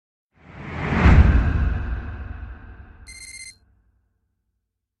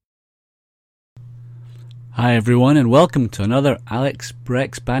Hi everyone, and welcome to another Alex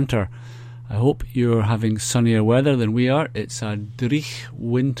Brex Banter. I hope you're having sunnier weather than we are. It's a dreich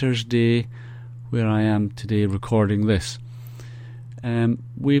winter's day where I am today recording this.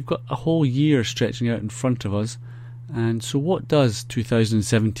 We've got a whole year stretching out in front of us, and so what does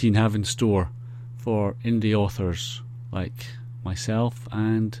 2017 have in store for indie authors like myself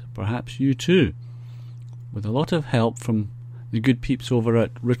and perhaps you too? With a lot of help from the good peeps over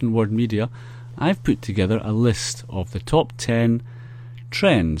at Written Word Media, I've put together a list of the top 10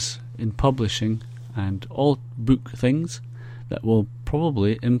 trends in publishing and all book things that will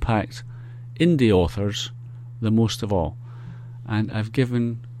probably impact indie authors the most of all. And I've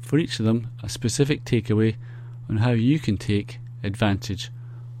given for each of them a specific takeaway on how you can take advantage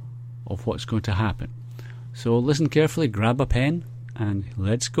of what's going to happen. So listen carefully, grab a pen, and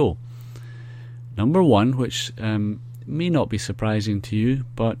let's go. Number one, which may not be surprising to you,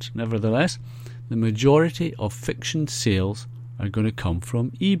 but nevertheless, the majority of fiction sales are going to come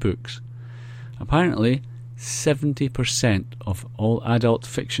from ebooks. Apparently, 70% of all adult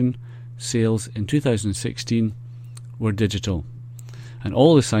fiction sales in 2016 were digital. And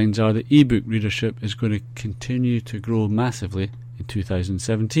all the signs are that ebook readership is going to continue to grow massively in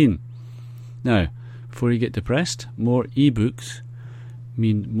 2017. Now, before you get depressed, more ebooks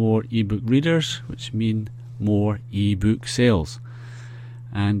mean more ebook readers, which mean more ebook sales.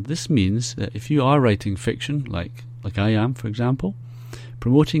 And this means that if you are writing fiction, like I am, for example,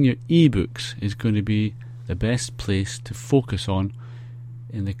 promoting your ebooks is going to be the best place to focus on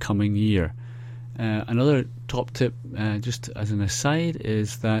in the coming year. Another top tip, just as an aside,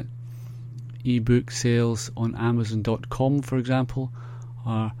 is that ebook sales on Amazon.com, for example,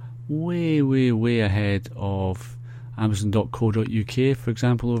 are way ahead of Amazon.co.uk, for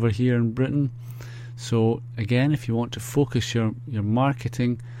example, over here in Britain. So again, if you want to focus your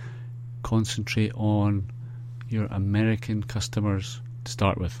marketing, concentrate on your American customers to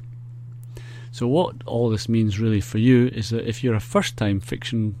start with. So what all this means really for you is that if you're a first-time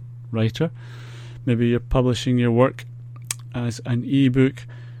fiction writer, maybe you're publishing your work as an ebook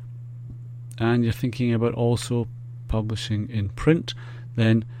and you're thinking about also publishing in print,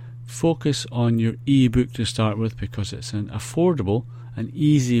 then focus on your ebook to start with, because it's an affordable and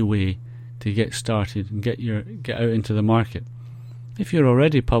easy way to get started and get out into the market. If you're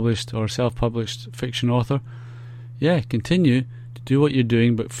already published or self-published fiction author, continue to do what you're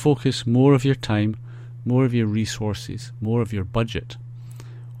doing, but focus more of your time, more of your resources, more of your budget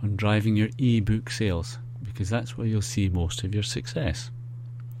on driving your ebook sales, because that's where you'll see most of your success.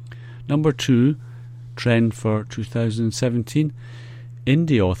 Number 2 trend for 2017,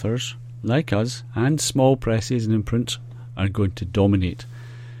 indie authors like us and small presses and imprint are going to dominate.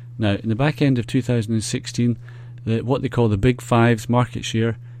 Now, in the back end of 2016, what they call the Big Five's market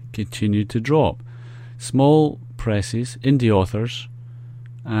share continued to drop. Small presses, indie authors,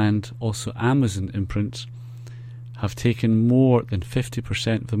 and also Amazon imprints have taken more than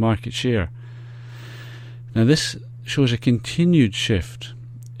 50% of the market share. Now, this shows a continued shift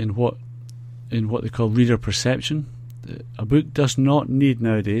in what they call reader perception. A book does not need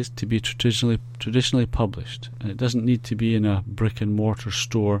nowadays to be traditionally published, and it doesn't need to be in a brick and mortar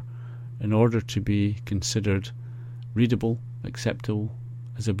store in order to be considered readable, acceptable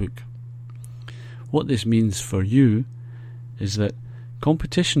as a book. What this means for you is that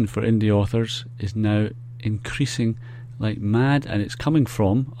competition for indie authors is now increasing like mad, and it's coming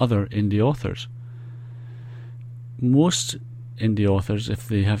from other indie authors. Most indie authors, if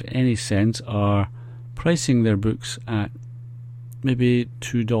they have any sense, are pricing their books at maybe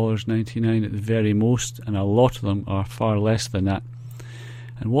 $2.99 at the very most, and a lot of them are far less than that.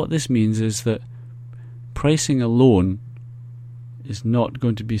 And what this means is that pricing alone is not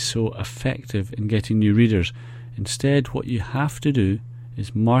going to be so effective in getting new readers. Instead, what you have to do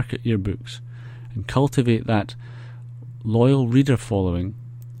is market your books and cultivate that loyal reader following,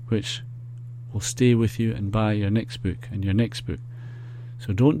 which will stay with you and buy your next book and your next book.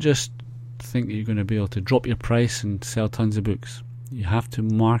 So don't just think that you're going to be able to drop your price and sell tons of books. You have to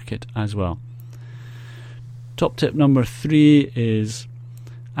market as well. Top tip number 3 is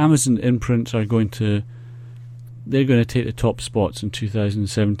Amazon imprints are going to take the top spots in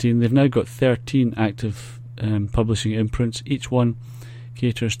 2017. They've now got 13 active publishing imprints. Each one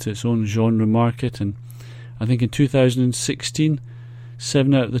caters to its own genre market, and I think in 2016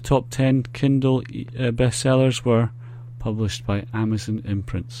 7 out of the top 10 Kindle bestsellers were published by Amazon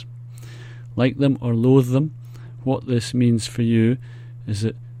imprints. Like them or loathe them, what this means for you is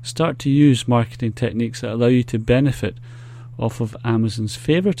that start to use marketing techniques that allow you to benefit off of Amazon's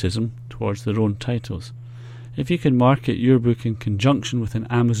favoritism towards their own titles. If you can market your book in conjunction with an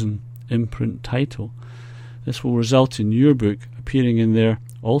Amazon imprint title, This will result in your book appearing in their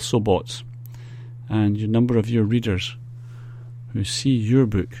also bots, and your number of your readers who see your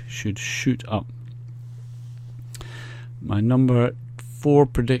book should shoot up. My number 4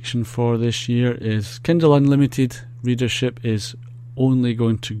 prediction for this year is Kindle Unlimited readership is only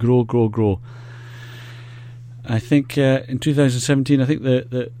going to grow. I think in 2017, I think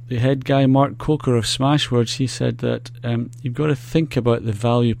the head guy, Mark Coker of Smashwords, he said that you've got to think about the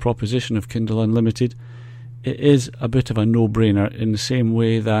value proposition of Kindle Unlimited. It is a bit of a no-brainer in the same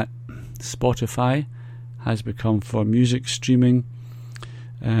way that Spotify has become for music streaming.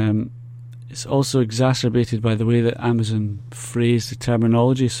 It's also exacerbated by the way that Amazon phrased the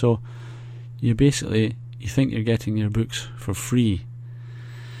terminology. So you think you're getting your books for free.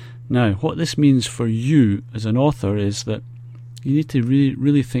 Now, what this means for you as an author is that you need to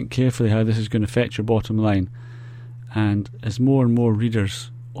really think carefully how this is going to affect your bottom line. And as more and more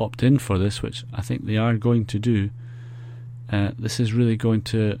readers opt in for this, which I think they are going to do, this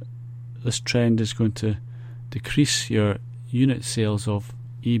trend is going to decrease your unit sales of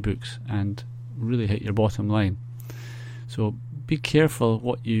ebooks and really hit your bottom line. So be careful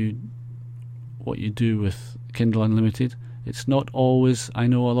what you do with Kindle Unlimited. It's not always, I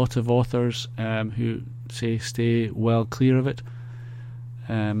know a lot of authors who say stay well clear of it.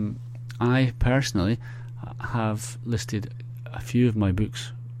 I personally have listed a few of my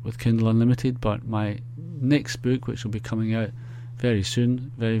books with Kindle Unlimited, but my next book, which will be coming out very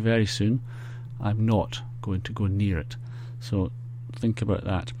soon, very, very soon, I'm not going to go near it. So think about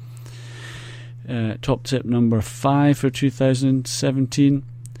that. Top tip number 5 for 2017.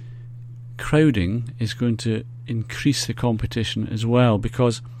 Crowding is going to increase the competition as well,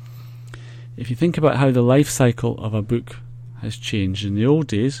 because if you think about how the life cycle of a book has changed, in the old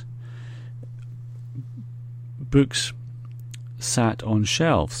days books sat on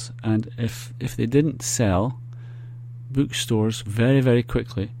shelves, and if they didn't sell, bookstores very, very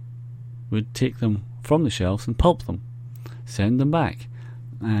quickly would take them from the shelves and pulp them, send them back,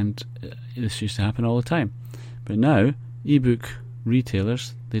 and this used to happen all the time. But now ebook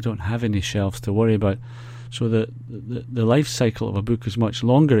retailers, they don't have any shelves to worry about, so the life cycle of a book is much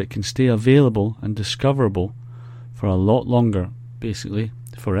longer. It can stay available and discoverable for a lot longer, basically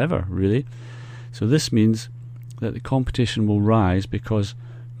forever, really. So this means that the competition will rise, because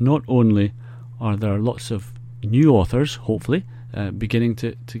not only are there lots of new authors, hopefully, beginning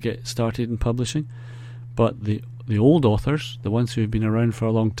to get started in publishing, but the old authors, the ones who have been around for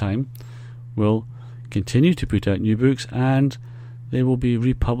a long time, will continue to put out new books, and they will be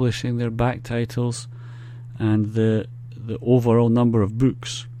republishing their back titles, and the overall number of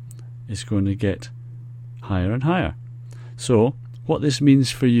books is going to get higher and higher. So what this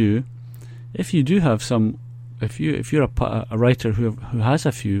means for you, if you do have some, if you're a writer who has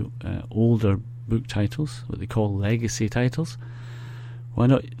a few older book titles, what they call legacy titles, why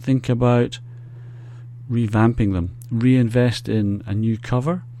not think about revamping them, reinvest in a new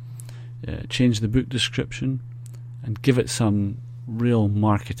cover, change the book description, and give it some real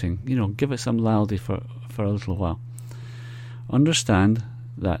marketing, give it some loyalty for a little while. Understand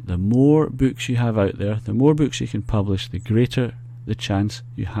that the more books you have out there, the more books you can publish, the greater the chance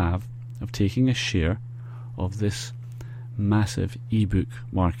you have of taking a share of this massive ebook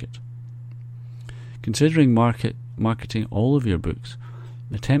market. Considering marketing all of your books,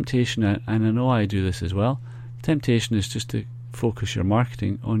 the temptation, and I know I do this as well, the temptation is just to focus your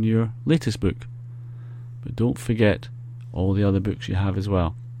marketing on your latest book. But don't forget all the other books you have as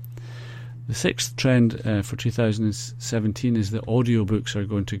well. The 6th trend for 2017 is that audiobooks are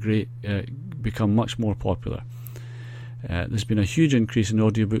going to become much more popular. There's been a huge increase in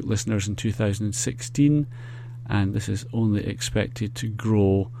audiobook listeners in 2016, and this is only expected to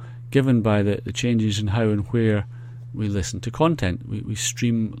grow, given by the changes in how and where we listen to content. We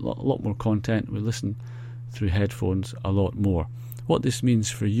stream a lot more content, we listen through headphones a lot more. What this means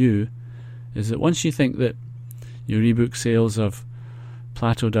for you is that once you think that your ebook sales have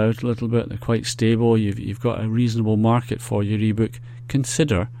plateaued out a little bit, they're quite stable, you've got a reasonable market for your ebook,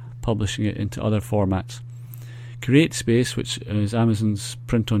 consider publishing it into other formats. CreateSpace, which is Amazon's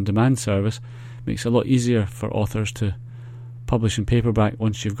print-on-demand service, makes it a lot easier for authors to publish in paperback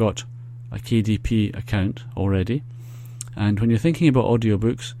once you've got a KDP account already. And when you're thinking about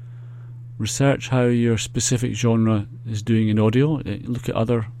audiobooks, research how your specific genre is doing in audio, look at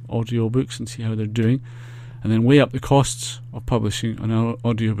other audiobooks and see how they're doing, and then weigh up the costs of publishing an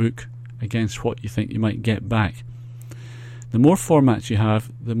audiobook against what you think you might get back. The more formats you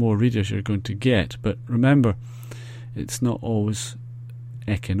have, the more readers you're going to get, but remember, it's not always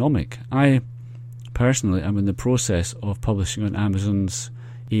economic. I personally am in the process of publishing on Amazon's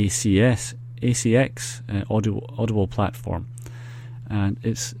ACS ACX Audible platform, and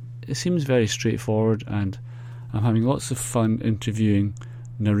it seems very straightforward, and I'm having lots of fun interviewing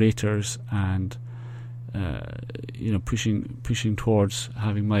narrators and pushing towards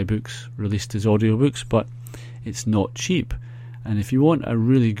having my books released as audiobooks. But it's not cheap, and if you want a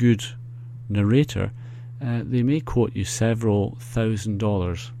really good narrator, they may quote you several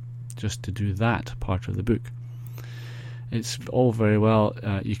 $1,000s just to do that part of the book. It's all very well,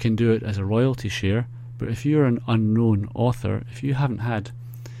 you can do it as a royalty share, but if you're an unknown author, if you haven't had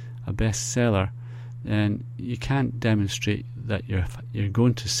a bestseller, then you can't demonstrate that you're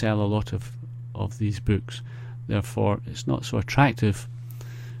going to sell a lot of these books. Therefore, it's not so attractive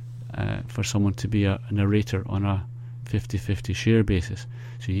for someone to be a narrator on a 50-50 share basis.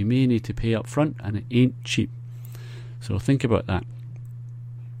 So you may need to pay up front, and it ain't cheap. So think about that.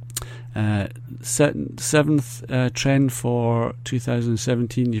 Seventh trend for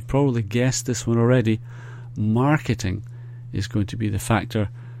 2017, you've probably guessed this one already. Marketing is going to be the factor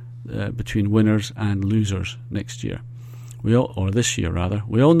between winners and losers next year. This year rather.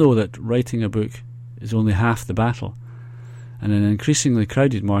 We all know that writing a book is only half the battle. And in an increasingly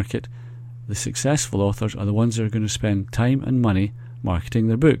crowded market, the successful authors are the ones that are going to spend time and money marketing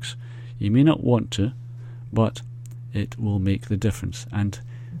their books. You may not want to, but it will make the difference. And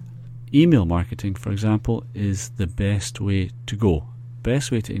email marketing, for example, is the best way to go. Best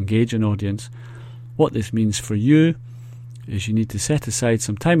way to engage an audience. What this means for you is you need to set aside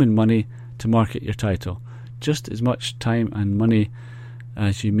some time and money to market your title. Just as much time and money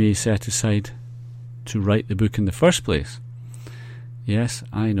as you may set aside to write the book in the first place. Yes,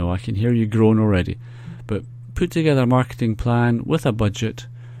 I know, I can hear you groan already. But put together a marketing plan with a budget,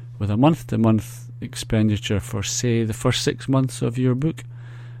 with a month-to-month expenditure for, say, the first 6 months of your book,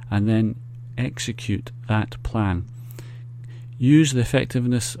 and then execute that plan. Use the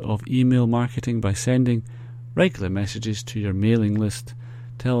effectiveness of email marketing by sending regular messages to your mailing list.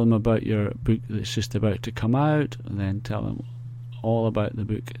 Tell them about your book that's just about to come out, and then tell them all about the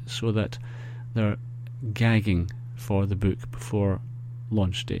book so that they're gagging for the book before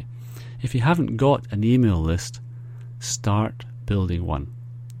launch day. If you haven't got an email list, start building one.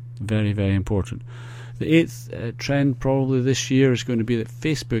 Very, very important. The eighth trend probably this year is going to be that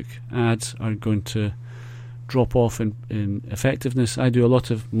Facebook ads are going to drop off in effectiveness. I do a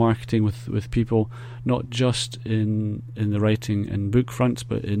lot of marketing with people, not just in the writing and book fronts,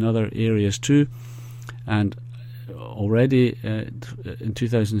 but in other areas too. And already in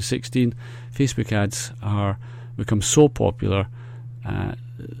 2016, Facebook ads are become so popular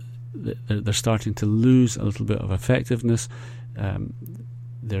they're starting to lose a little bit of effectiveness.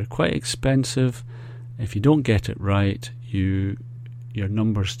 They're quite expensive. If you don't get it right, your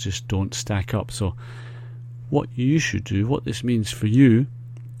numbers just don't stack up. So what you should do, what this means for you,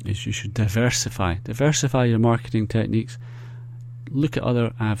 is you should diversify your marketing techniques. Look at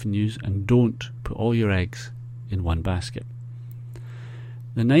other avenues and don't put all your eggs in one basket.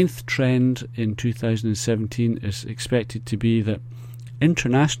 The ninth trend in 2017 is expected to be that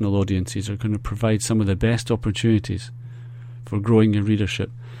international audiences are going to provide some of the best opportunities for growing your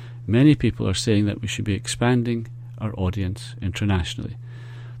readership. Many people are saying that we should be expanding our audience internationally.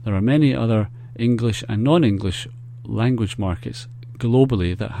 There are many other English and non-English language markets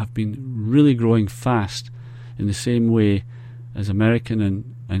globally that have been really growing fast in the same way as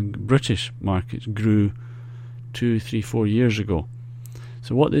American and British markets grew 2, 3, 4 years ago.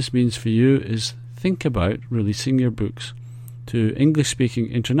 So what this means for you is think about releasing your books to English-speaking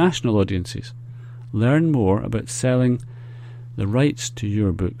international audiences. Learn more about selling the rights to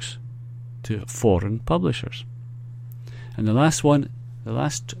your books to foreign publishers. And the last one, the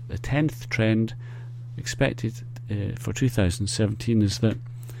 10th trend expected for 2017 is that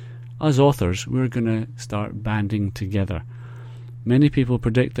as authors, we're going to start banding together. Many people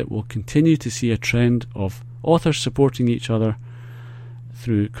predict that we'll continue to see a trend of authors supporting each other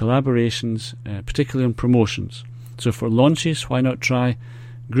through collaborations, particularly on promotions. So for launches, why not try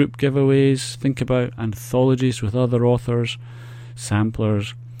group giveaways? Think about anthologies with other authors,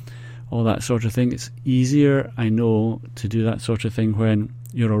 samplers, all that sort of thing. It's easier, I know, to do that sort of thing when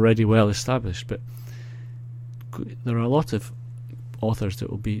you're already well established, but there are a lot of authors that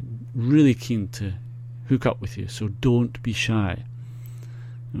will be really keen to hook up with you, so don't be shy.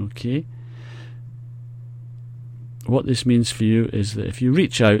 Okay? What this means for you is that if you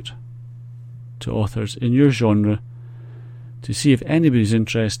reach out to authors in your genre to see if anybody's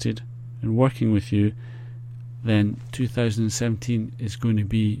interested in working with you, then 2017 is going to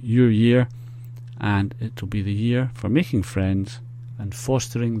be your year, and it will be the year for making friends and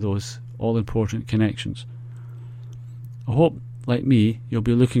fostering those all-important connections. I hope like me, you'll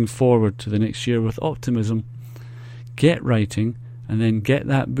be looking forward to the next year with optimism. Get writing and then get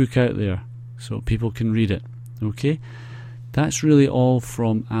that book out there so people can read it. Okay? That's really all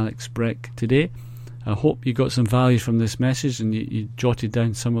from Alex Breck today. I hope you got some value from this message and you jotted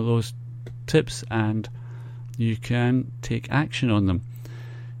down some of those tips and you can take action on them.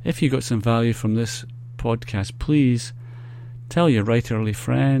 If you got some value from this podcast, please tell your writerly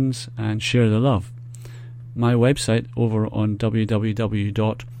friends and share the love. My website over on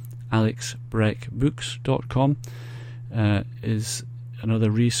www.alexbreckbooks.com is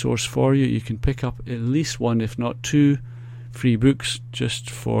another resource for you. You can pick up at least one, if not two, free books just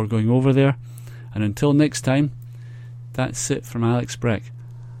for going over there. And until next time, that's it from Alex Breck.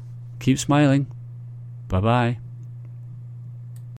 Keep smiling. Bye-bye.